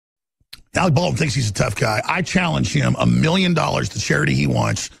Alec Baldwin thinks he's a tough guy. I challenge him $1 million, the charity he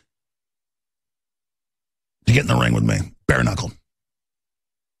wants, to get in the ring with me, bare knuckle.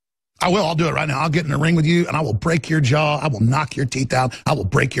 I will. I'll do it right now. I'll get in the ring with you, and I will break your jaw. I will knock your teeth out. I will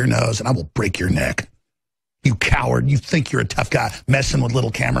break your nose, and I will break your neck. You coward. You think you're a tough guy messing with little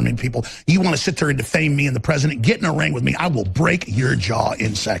cameraman people. You want to sit there and defame me and the president. Get in a ring with me. I will break your jaw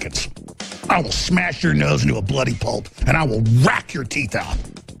in seconds. I will smash your nose into a bloody pulp, and I will rack your teeth out.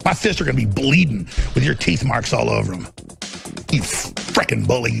 My fists are going to be bleeding with your teeth marks all over them. You frickin'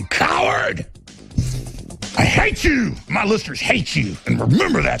 bully, you coward. I hate you. My listeners hate you. And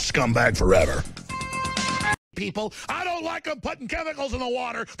remember that scumbag forever. People, I don't like them putting chemicals in the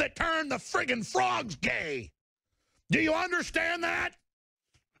water that turn the friggin' frogs gay. Do you understand that?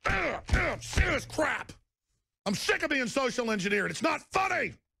 Serious crap. I'm sick of being social engineered. It's not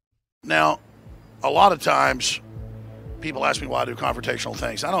funny. Now, a lot of times, people ask me why I do confrontational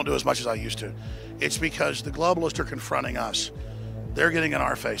things. I don't do as much as I used to. It's because the globalists are confronting us. They're getting in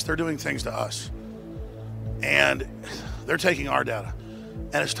our face. They're doing things to us. And they're taking our data.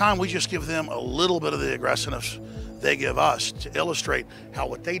 And it's time we just give them a little bit of the aggressiveness they give us to illustrate how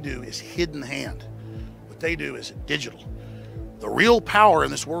what they do is hidden hand. What they do is digital. The real power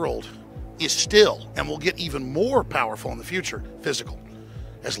in this world is still, and will get even more powerful in the future, physical.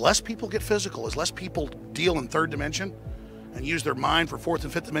 As less people get physical, as less people deal in third dimension and use their mind for fourth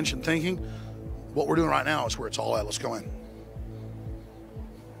and fifth dimension thinking, what we're doing right now is where it's all at. Let's go in.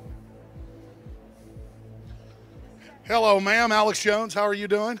 Hello, ma'am. Alex Jones. How are you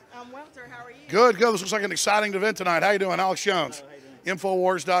doing? I'm well, sir. How are you? Good, good. This looks like an exciting event tonight. How you doing? Alex Jones. Hello, how you doing?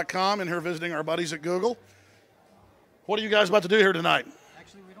 Infowars.com, and here visiting our buddies at Google. What are you guys about to do here tonight?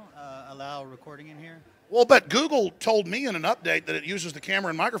 Actually, we don't allow recording in here. Well, but Google told me in an update that it uses the camera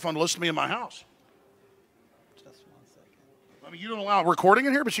and microphone to listen to me in my house. Just 1 second. I mean, you don't allow recording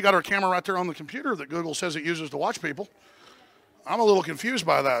in here, but you got our camera right there on the computer that Google says it uses to watch people. I'm a little confused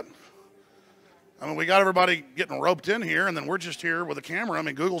by that. I mean, we got everybody getting roped in here, and then we're just here with a camera. I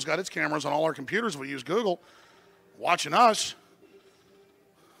mean, Google's got its cameras on all our computers. We use Google watching us.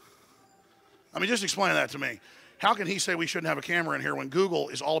 I mean, just explain that to me. How can he say we shouldn't have a camera in here when Google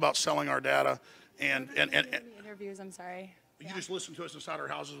is all about selling our data and Interviews, I'm sorry. you just listen to us inside our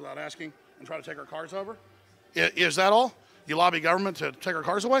houses without asking and try to take our cars over? Is that all? You lobby government to take our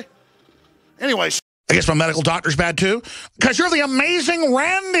cars away? Anyways. I guess my medical doctor's bad too. Because you're the amazing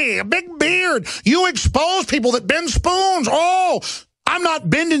Randy, a big beard. You expose people that bend spoons. Oh, I'm not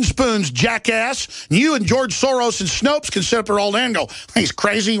bending spoons, jackass. You and George Soros and Snopes can sit up there all day and go, these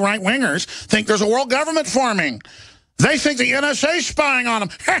crazy right-wingers think there's a world government forming. They think the NSA's spying on them.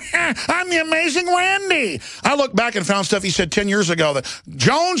 I'm the amazing Randy. I looked back and found stuff he said 10 years ago that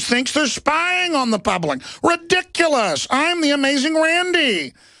Jones thinks they're spying on the public. Ridiculous. I'm the amazing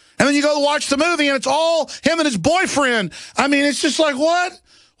Randy. And then you go to watch the movie, and it's all him and his boyfriend. I mean, it's just like, what?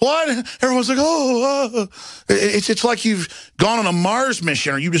 What? Everyone's like, oh. It's like you've gone on a Mars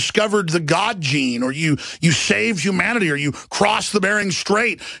mission, or you discovered the God gene, or you saved humanity, or you crossed the Bering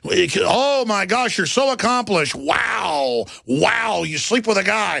Strait. Oh, my gosh, you're so accomplished. Wow. Wow, you sleep with a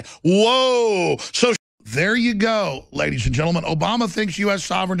guy. Whoa. So there you go, ladies and gentlemen. Obama thinks U.S.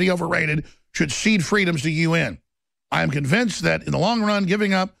 sovereignty overrated, should cede freedoms to UN. I am convinced that in the long run,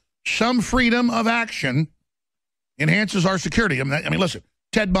 giving up some freedom of action enhances our security. I mean, listen,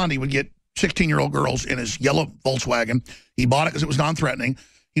 Ted Bundy would get 16-year-old girls in his yellow Volkswagen. He bought it because it was non-threatening.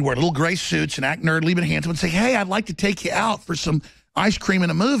 He'd wear little gray suits and act nerdly, but handsome and say, hey, I'd like to take you out for some ice cream in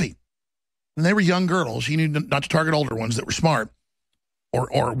a movie. And they were young girls. He knew not to target older ones that were smart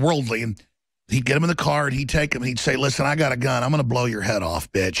or worldly. And he'd get them in the car, and he'd take them, and he'd say, listen, I got a gun. I'm going to blow your head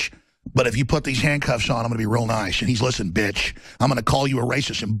off, bitch. But if you put these handcuffs on, I'm going to be real nice. And he's, listen, bitch, I'm going to call you a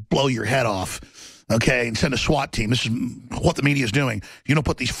racist and blow your head off, okay, and send a SWAT team. This is what the media is doing. You don't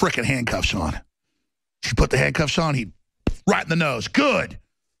put these frickin' handcuffs on. She put the handcuffs on, he'd right in the nose. Good.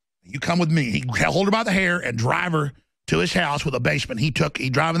 You come with me. He'd hold her by the hair and drive her to his house with a basement. He'd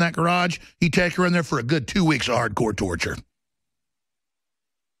drive in that garage. He'd take her in there for a good 2 weeks of hardcore torture.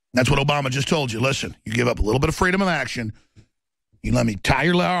 That's what Obama just told you. Listen, you give up a little bit of freedom of action. You let me tie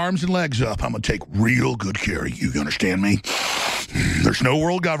your arms and legs up. I'm going to take real good care of you. You understand me? There's no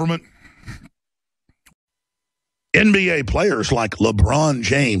world government. NBA players like LeBron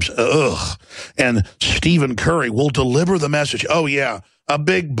James, and Stephen Curry will deliver the message. Oh, yeah, a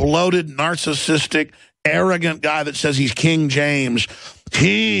big, bloated, narcissistic, arrogant guy that says he's King James.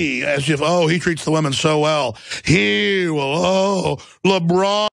 He, as if, he treats the women so well. He will,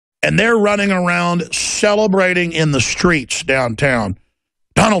 LeBron. And they're running around celebrating in the streets downtown.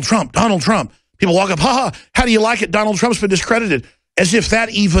 Donald Trump, Donald Trump. People walk up, how do you like it? Donald Trump's been discredited. As if that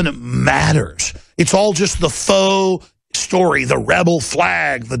even matters. It's all just the faux story, the rebel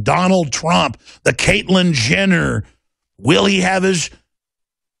flag, the Donald Trump, the Caitlyn Jenner. Will he have his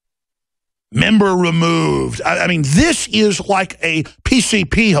member removed? I mean, this is like a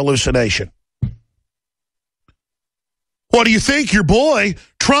PCP hallucination. What do you think? Your boy,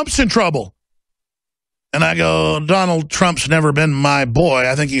 Trump's in trouble. And I go, Donald Trump's never been my boy.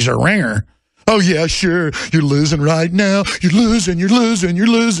 I think he's a ringer. Oh, yeah, sure. You're losing right now. You're losing, you're losing, you're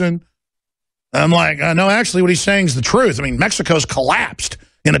losing. I'm like, no, actually what he's saying is the truth. I mean, Mexico's collapsed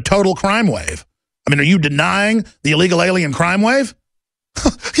in a total crime wave. I mean, are you denying the illegal alien crime wave?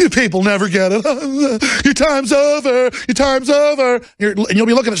 You people never get it. Your time's over. Your time's over. And you'll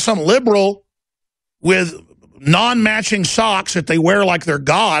be looking at some liberal with non-matching socks that they wear like they're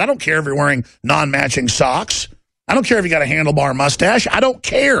God. I don't care if you're wearing non-matching socks. I don't care if you got a handlebar mustache. I don't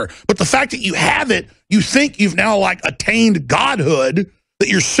care. But the fact that you have it, you think you've now like attained godhood, that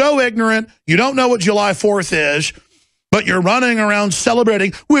you're so ignorant, you don't know what July 4th is, but you're running around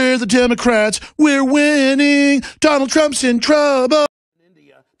celebrating, we're the Democrats, we're winning, Donald Trump's in trouble.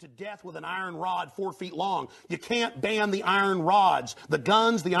 To death with an iron rod 4 feet long. You can't ban the iron rods. The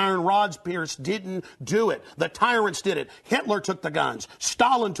guns, the iron rods, Pierce, didn't do it. The tyrants did it. Hitler took the guns.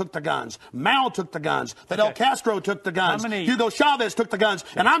 Stalin took the guns. Mao took the guns. Fidel Castro took the guns. Hugo Chavez took the guns.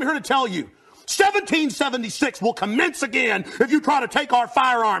 And I'm here to tell you, 1776 will commence again if you try to take our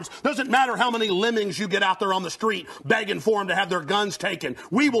firearms. Doesn't matter how many lemmings you get out there on the street begging for them to have their guns taken.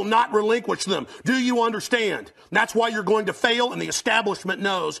 We will not relinquish them. Do you understand? And that's why you're going to fail, and the establishment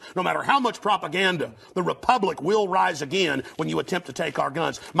knows no matter how much propaganda, the Republic will rise again when you attempt to take our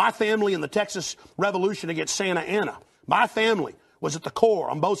guns. My family in the Texas Revolution against Santa Anna, my family was at the core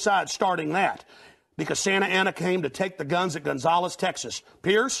on both sides starting that because Santa Anna came to take the guns at Gonzales, Texas.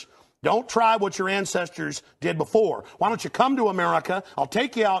 Pierce, don't try what your ancestors did before. Why don't you come to America? I'll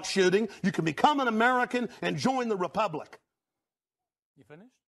take you out shooting. You can become an American and join the Republic. You finished?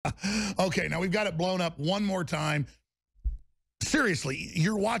 Okay, now we've got it blown up one more time. Seriously,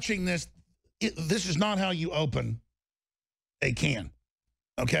 you're watching this. This is not how you open a can,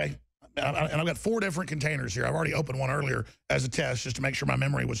 okay? And I've got 4 different containers here. I've already opened one earlier as a test just to make sure my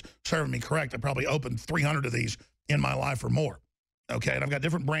memory was serving me correct. I probably opened 300 of these in my life or more. Okay, and I've got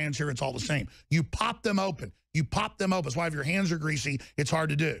different brands here. It's all the same. You pop them open. You pop them open. That's why if your hands are greasy, it's hard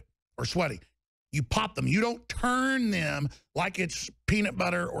to do or sweaty. You pop them. You don't turn them like it's peanut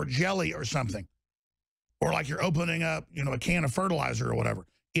butter or jelly or something, or like you're opening up, you know, a can of fertilizer or whatever.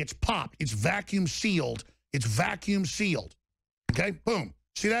 It's popped. It's vacuum sealed. It's vacuum sealed. Okay, boom.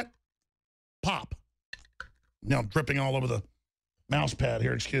 See that? Pop. Now I'm dripping all over the mouse pad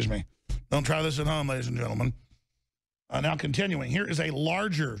here. Excuse me. Don't try this at home, ladies and gentlemen. Now continuing, here is a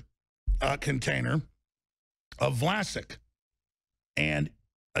larger container of Vlasic. And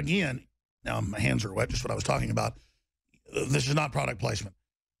again, now my hands are wet, just what I was talking about. This is not product placement.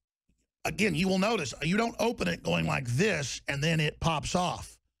 Again, you will notice you don't open it going like this and then it pops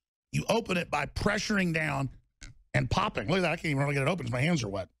off. You open it by pressuring down and popping. Look at that, I can't even really get it open because my hands are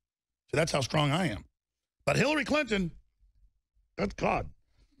wet. So that's how strong I am. But Hillary Clinton, that's God.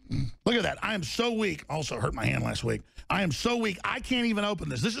 Look at that. I am so weak. Also hurt my hand last week. I am so weak. I can't even open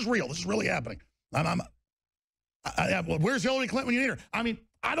this. This is real. This is really happening. Well, where's Hillary Clinton when you need her? I mean,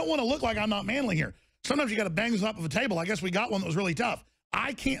 I don't want to look like I'm not manly here. Sometimes you got to bang this up of a table. I guess we got one that was really tough.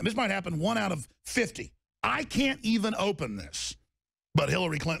 I can't. This might happen 1 out of 50. I can't even open this, but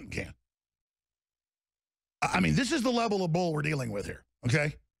Hillary Clinton can. I mean, this is the level of bull we're dealing with here.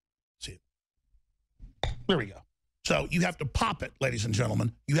 Okay? See it. There we go. So you have to pop it, ladies and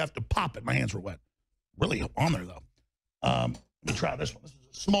gentlemen. You have to pop it. My hands were wet. Really on there, though. Let me try this one. This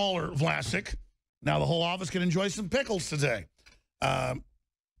is a smaller Vlasic. Now the whole office can enjoy some pickles today.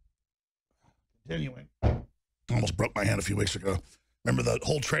 Continuing. Almost broke my hand a few weeks ago. Remember the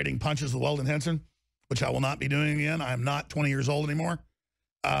whole trading punches with Weldon Henson, which I will not be doing again. I am not 20 years old anymore.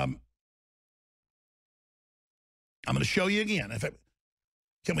 I'm going to show you again.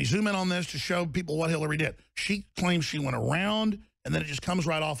 Can we zoom in on this to show people what Hillary did? She claims she went around, and then it just comes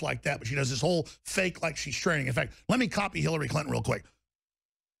right off like that, but she does this whole fake like she's straining. In fact, let me copy Hillary Clinton real quick.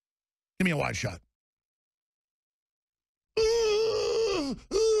 Give me a wide shot.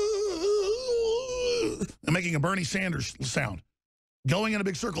 I'm making a Bernie Sanders sound. Going in a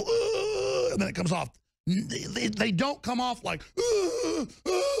big circle, and then it comes off. They don't come off like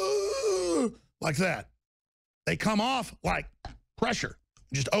that. They come off like pressure.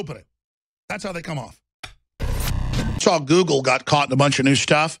 Just open it. That's how they come off. Saw Google got caught in a bunch of new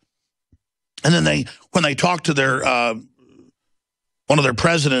stuff. And then when they talked to their one of their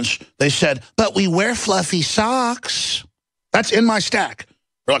presidents, they said, but we wear fluffy socks. That's in my stack.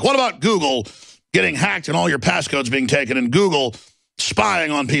 They're like, what about Google getting hacked and all your passcodes being taken and Google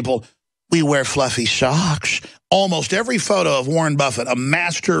spying on people? We wear fluffy socks. Almost every photo of Warren Buffett, a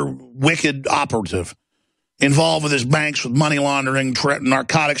master wicked operative, involved with his banks, with money laundering,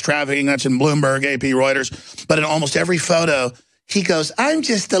 narcotics trafficking, that's in Bloomberg, AP, Reuters. But in almost every photo, he goes, I'm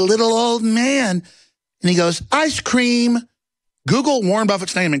just a little old man. And he goes, ice cream. Google Warren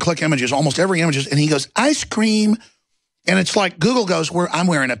Buffett's name and click images, almost every image, and he goes, ice cream. And it's like Google goes, I'm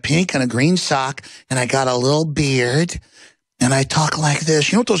wearing a pink and a green sock, and I got a little beard, and I talk like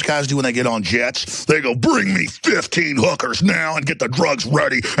this. You know what those guys do when they get on jets? They go, bring me 15 hookers now and get the drugs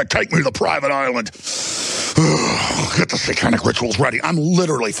ready and take me to the private island. Get the satanic rituals ready. I'm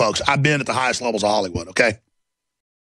literally, folks, I've been at the highest levels of Hollywood, okay?